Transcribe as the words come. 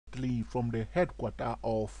directly from the headquarters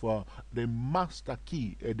of the master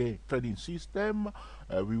key the trading system.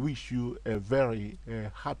 We wish you a very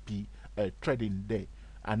happy trading day,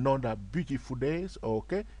 another beautiful days.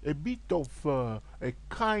 Okay, a bit of a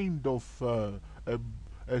kind of a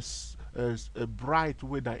bright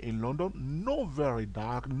weather in London, not very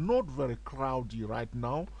dark, not very cloudy right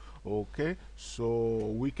now. Okay, so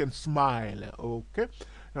we can smile. Okay,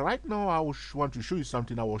 right now I want to show you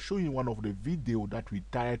something. I was showing you one of the video that we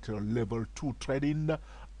titled level 2 trading,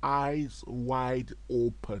 eyes wide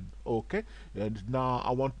open. Okay, and now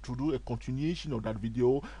I want to do a continuation of that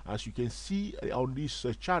video. As you can see on this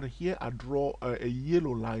chart here, I draw a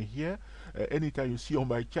yellow line here. Anytime you see on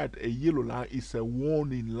my chart a yellow line, is a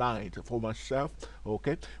warning light for myself.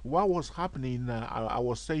 Okay, what was happening, I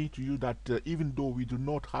was saying to you that even though we do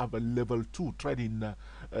not have a level 2 trading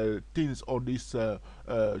things on this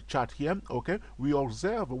chart here, okay, we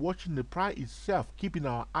observe watching the price itself, keeping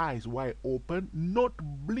our eyes wide open, not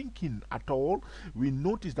blinking at all. We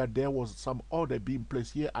noticed that there was some order being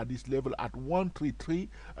placed here at this level at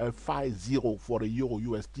 133.50 for the Euro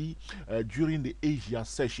USD during the Asia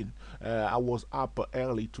session. I was up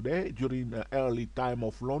early today during early time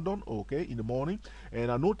of London, okay, in the morning,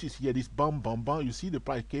 and I noticed here this bam. You see the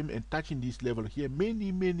price came and touching this level here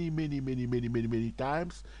many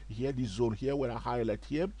times. Here, this zone here where I highlight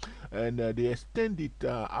here, and they extend it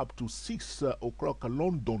up to 6 o'clock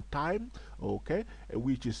London time, okay,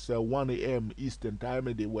 which is 1 a.m. Eastern time,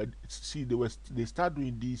 and they start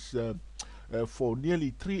doing this for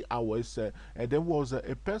nearly 3 hours, and there was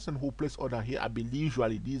a person who placed order here. I believe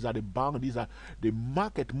usually these are the bank, these are the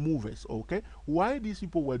market movers. Okay, why these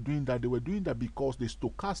people were doing that? They were doing that because the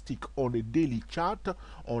stochastic on the daily chart,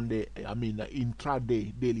 on the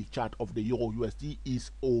intraday daily chart of the Euro USD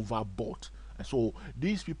is overbought. So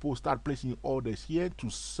these people start placing orders here to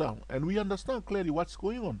sell, and we understand clearly what's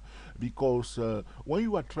going on, because when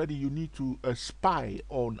you are trading, you need to spy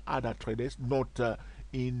on other traders, not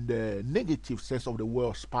in the negative sense of the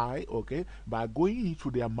word spy, okay, by going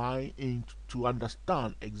into their mind and to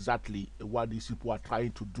understand exactly what these people are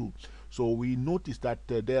trying to do. So we notice that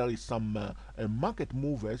there is some market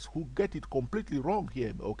movers who get it completely wrong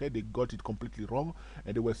here. Okay, they got it completely wrong,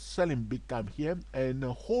 and they were selling big time here and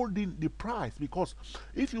holding the price. Because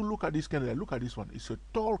if you look at this candle, look at this one. It's a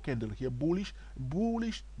tall candle here, bullish.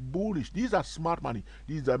 These are smart money.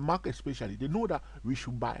 These are market specialists. They know that we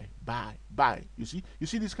should buy. You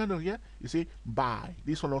see this candle here. You say buy.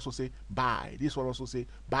 This one also say buy. This one also say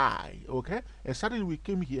buy. Okay, and suddenly we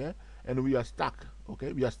came here and we are stuck.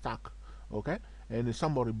 Okay, we are stuck. Okay, and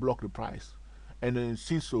somebody blocked the price, and then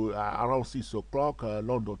since around 6 o'clock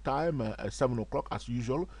London time, 7 o'clock as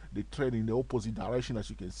usual, they trade in the opposite direction. As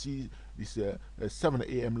you can see, this 7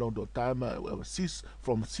 a.m. London time,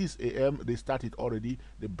 from 6 a.m. they started already.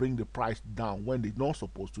 They bring the price down when they're not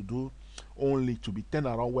supposed to do, only to be turned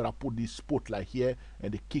around where I put this spotlight here,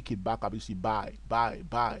 and they kick it back up. You see buy.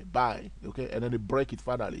 Okay, and then they break it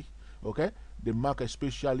finally. Okay, the market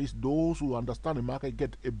specialists, those who understand the market,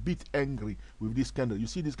 get a bit angry with this candle. You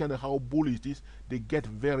see this candle, how bullish it is. They get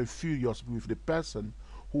very furious with the person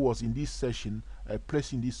who was in this session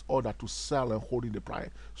placing this order to sell and holding the price.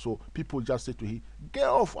 So people just say to him, get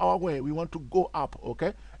off our way, we want to go up.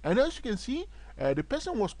 Okay, and as you can see, the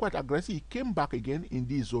person was quite aggressive. He came back again in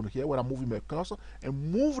this zone here where I'm moving my cursor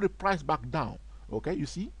and move the price back down. Okay, you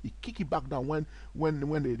see, he kick it back down when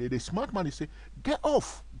the smart man say, get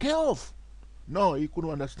off. No, he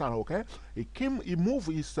couldn't understand. Okay, he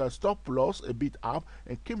moved his stop loss a bit up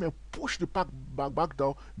and came and pushed the back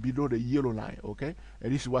down below the yellow line. Okay,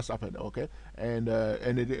 and this is what's happened. Okay, and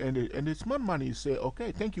the smart man he say,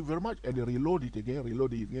 okay, thank you very much, and he reload it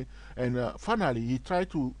again, and finally he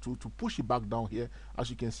tried to push it back down here, as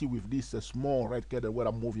you can see with this small red candle where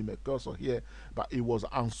I'm moving my cursor here, but it was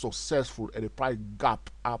unsuccessful, and the price gap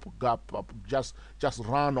up, just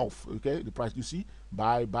ran off. Okay, the price, you see,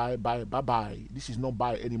 buy. This is not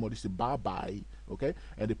buy anymore. This is buy. Okay,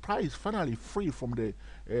 and the price is finally free from the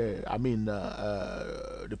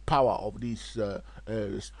the power of this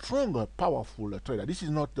stronger, powerful trader. This is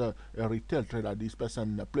not a retail trader. This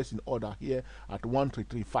person placing order here at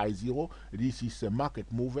 133.50. This is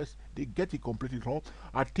market movers. They get it completely wrong.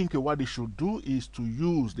 I think what they should do is to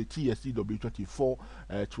use the TSTW24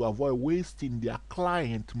 to avoid wasting their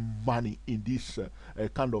client money in this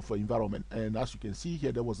kind of environment. And as you can see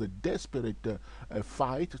here, there was a desperate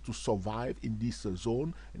fight to survive in this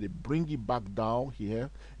zone, and they bring it back down here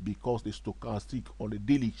because the stochastic on the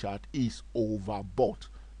daily chart is overbought.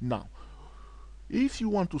 Now, if you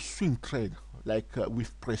want to swing trade like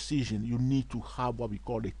with precision, you need to have what we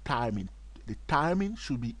call the timing The timing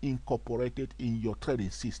should be incorporated in your trading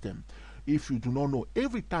system. If you do not know,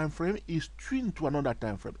 every time frame is tuned to another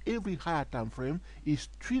time frame. Every higher time frame is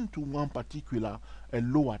tuned to one particular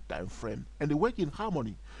lower time frame, and they work in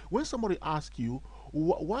harmony. When somebody asks you,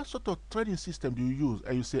 what sort of trading system do you use,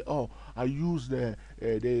 and you say, oh, I use the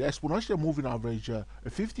exponential moving average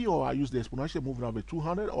 50, or I use the exponential moving average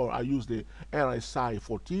 200, or I use the RSI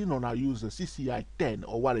 14, or I use the CCI 10,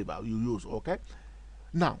 or whatever you use. Okay.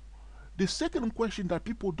 Now, the second question that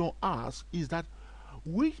people don't ask is that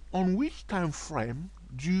on which time frame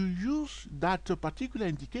do you use that particular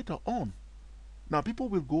indicator on? Now, people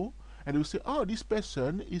will go and they will say, oh, this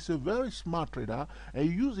person is a very smart trader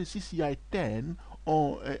and uses CCI 10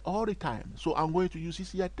 all the time. So I'm going to use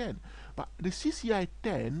CCI 10. But the CCI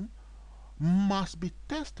 10 must be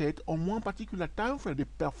tested on one particular time frame. The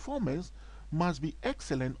performance must be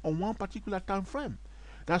excellent on one particular time frame.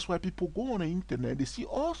 That's why people go on the internet, they see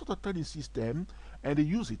all sorts of trading system and they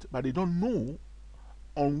use it, but they don't know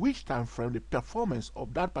on which time frame the performance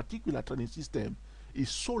of that particular trading system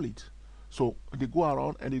is solid. So they go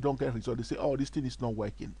around and they don't get results. They say, oh, this thing is not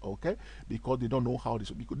working, okay? Because they don't know how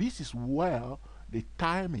this, because this is where the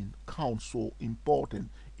timing counts so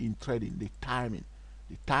important in trading. The timing.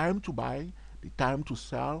 The time to buy, the time to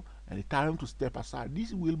sell, and the time to step aside.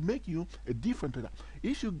 This will make you a different trader.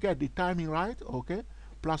 If you get the timing right, okay,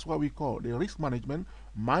 plus what we call the risk management.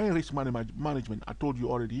 My risk management, I told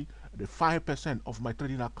you already, the 5% of my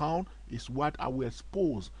trading account is what I will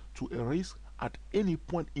expose to a risk at any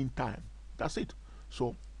point in time. That's it.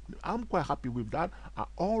 So I'm quite happy with that. I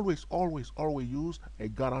always use a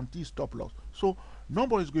guaranteed stop loss. So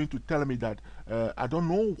nobody is going to tell me that I don't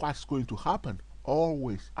know what's going to happen.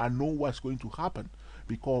 Always, I know what's going to happen,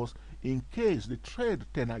 because in case the trade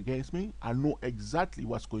turn against me, I know exactly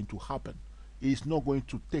what's going to happen. It's not going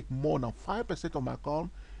to take more than 5% of my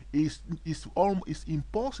account. It's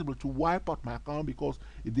impossible to wipe out my account, because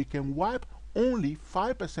if they can wipe only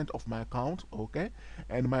 5% of my account, okay,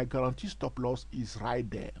 and my guaranteed stop loss is right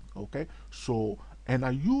there, okay. So, and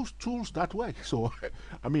I use tools that way. So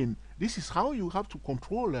I mean, this is how you have to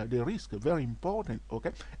control the risk. Very important,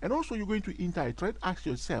 okay. And also, you're going to enter a trade. Ask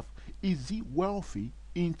yourself, is he wealthy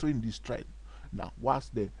entering this trade? Now, what's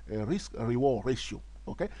the risk reward ratio?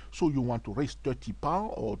 Okay, so you want to raise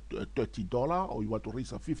 £30 or $30, or you want to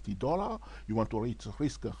raise $50, you want to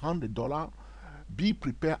risk $100. Be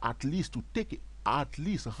prepared at least to take at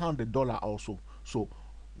least $100 also. So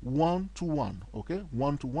 1 to 1, okay,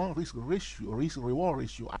 1 to 1 risk ratio, risk reward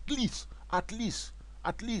ratio, at least.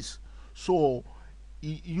 So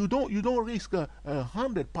you don't risk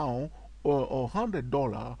 £100 or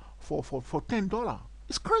 $100 for $10.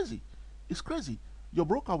 It's crazy. It's crazy. Your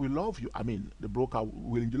broker will love you. I mean, the broker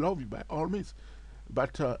will love you by all means,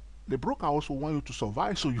 but the broker also want you to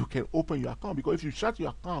survive so you can open your account, because if you shut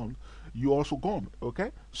your account, you also gone.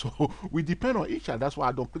 Okay, so we depend on each other. That's why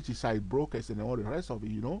I don't criticize brokers and all the rest of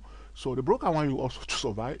it. So the broker want you also to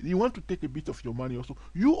survive. You want to take a bit of your money also.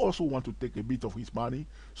 You also want to take a bit of his money.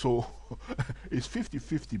 So it's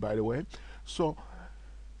 50-50, by the way. So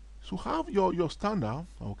have your standard,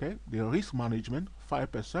 okay, the risk management,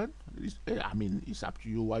 5%. I mean, it's up to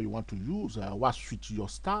you what you want to use, what suits your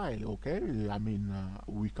style, okay. I mean,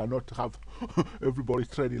 we cannot have everybody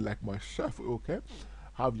trading like myself, okay.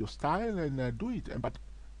 Have your style and do it, but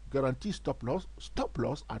guarantee stop loss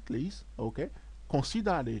at least, okay.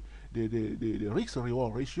 Consider the risk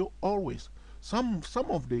reward ratio always. Some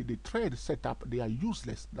of the trade setup, they are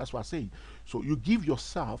useless. That's what I'm saying. So you give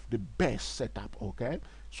yourself the best setup, okay.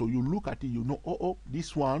 So you look at it, you know, oh,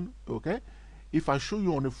 this one, okay. If I show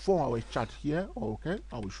you on a 4-hour chart here, okay,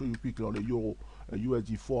 I will show you quickly on the Euro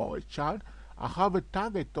USD 4-hour chart. I have a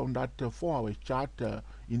target on that 4-hour chart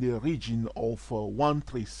in the region of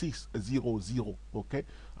 13600, okay.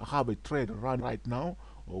 I have a trade run right now,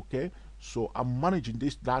 okay. So I'm managing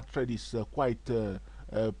this. That trade is quite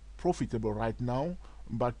profitable right now,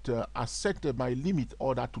 but I set my limit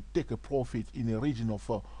order to take a profit in a region of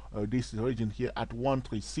this region here at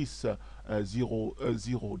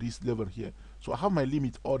 13600, this level here. So I have my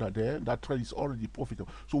limit order there. That trade is already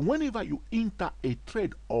profitable. So whenever you enter a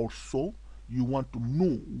trade also, you want to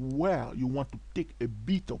know where you want to take a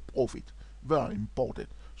bit of profit. Very important.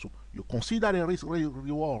 So you consider the risk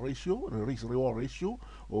reward ratio,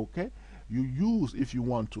 okay. You use, if you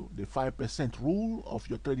want to, the 5% rule of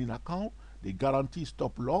your trading account, the guarantee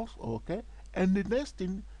stop loss, okay, and the next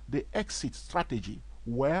thing, the exit strategy.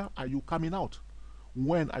 Where are you coming out?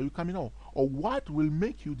 When are you coming out? Or what will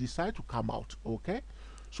make you decide to come out, okay?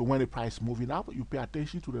 So when the price is moving up, you pay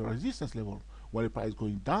attention to the resistance level. When the price is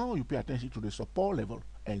going down, you pay attention to the support level,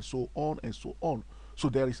 and so on and so on. So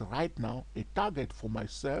there is right now a target for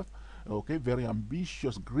myself, okay, very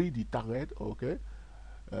ambitious, greedy target, okay.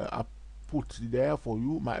 I put there for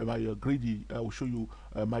you my greedy. I will show you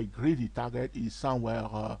my greedy target is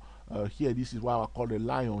somewhere here. This is what I call the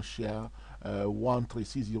lion share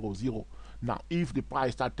 13600. Now, if the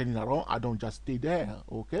price start turning around, I don't just stay there,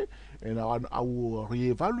 okay? And I will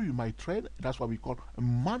reevaluate my trade. That's what we call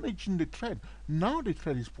managing the trade. Now the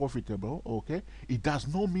trade is profitable, okay? It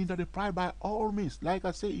does not mean that the price by all means, like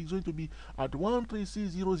I say, is going to be at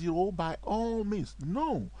 13600 by all means.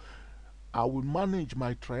 No, I will manage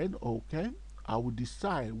my trade, okay? I will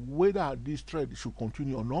decide whether this trade should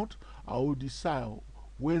continue or not. I will decide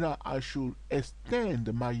whether I should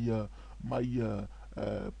extend my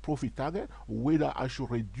profit target, whether I should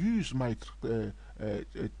reduce my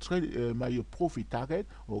trade my profit target,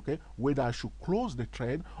 okay? Whether I should close the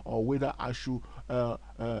trade or whether I should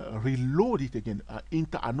reload it again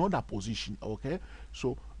into another position, okay?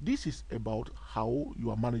 So this is about how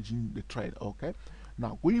you are managing the trade, okay?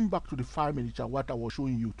 Now, going back to the 5 minute chart, what I was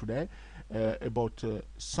showing you today about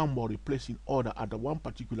somebody placing order at the one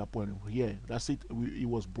particular point here. That's it. It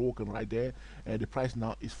was broken right there. The price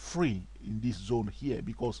now is free in this zone here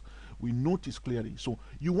because we notice clearly. So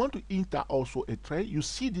you want to enter also a trade. You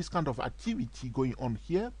see this kind of activity going on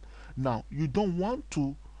here. Now you don't want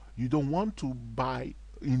to buy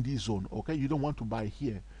in this zone. Okay, you don't want to buy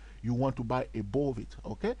here. You want to buy above it.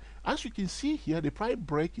 Okay, as you can see here, the price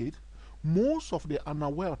break it. Most of the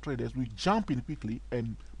unaware traders will jump in quickly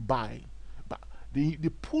and buy. But the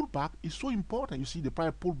pullback is so important. You see the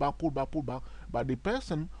price pull back, pull back, pull back. But the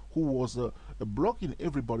person who was blocking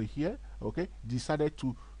everybody here, okay, decided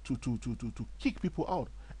to kick people out.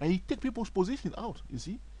 And he take people's position out, you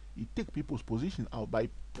see. He take people's position out by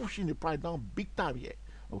pushing the price down big time here,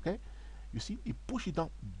 okay. You see, he push it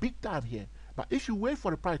down big time here. But if you wait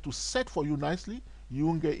for the price to set for you nicely, you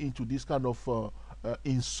won't get into this kind of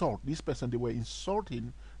insult. This person, they were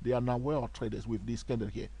insulting the unaware traders with this candle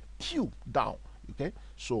here. Pew, down. Okay,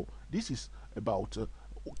 so this is about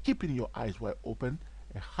keeping your eyes wide open,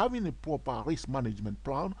 having a proper risk management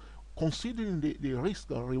plan, considering the risk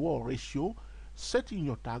reward ratio, setting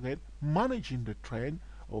your target, managing the trend,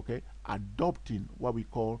 okay, adopting what we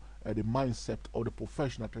call the mindset of the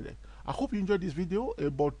professional trader. I hope you enjoyed this video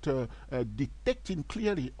about detecting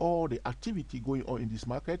clearly all the activity going on in this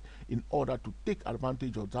market in order to take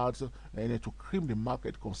advantage of that and to cream the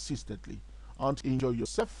market consistently. And enjoy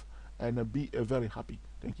yourself and be very happy.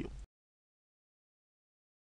 Thank you.